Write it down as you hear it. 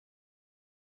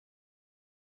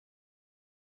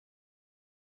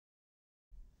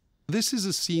This is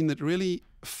a scene that really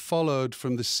followed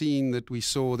from the scene that we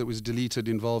saw that was deleted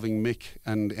involving Mick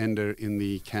and Ender in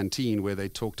the canteen, where they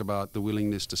talked about the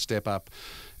willingness to step up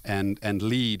and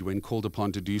lead when called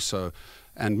upon to do so.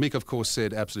 And Mick, of course,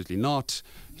 said absolutely not.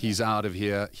 He's out of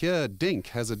here. Here, Dink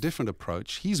has a different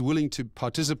approach. He's willing to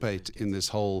participate in this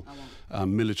whole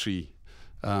military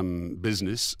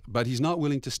business, but he's not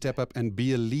willing to step up and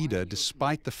be a leader,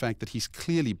 despite the fact that he's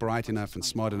clearly bright enough and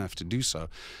smart enough to do so.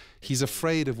 He's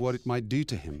afraid of what it might do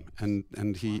to him.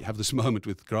 And he have this moment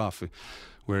with Graf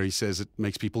where he says it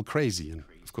makes people crazy. And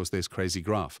of course, there's crazy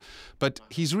Graf. But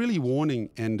he's really warning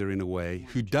Ender in a way,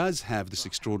 who does have this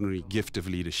extraordinary gift of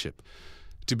leadership,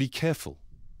 to be careful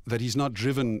that he's not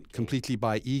driven completely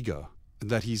by ego,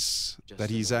 that he's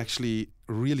actually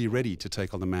really ready to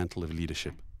take on the mantle of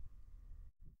leadership.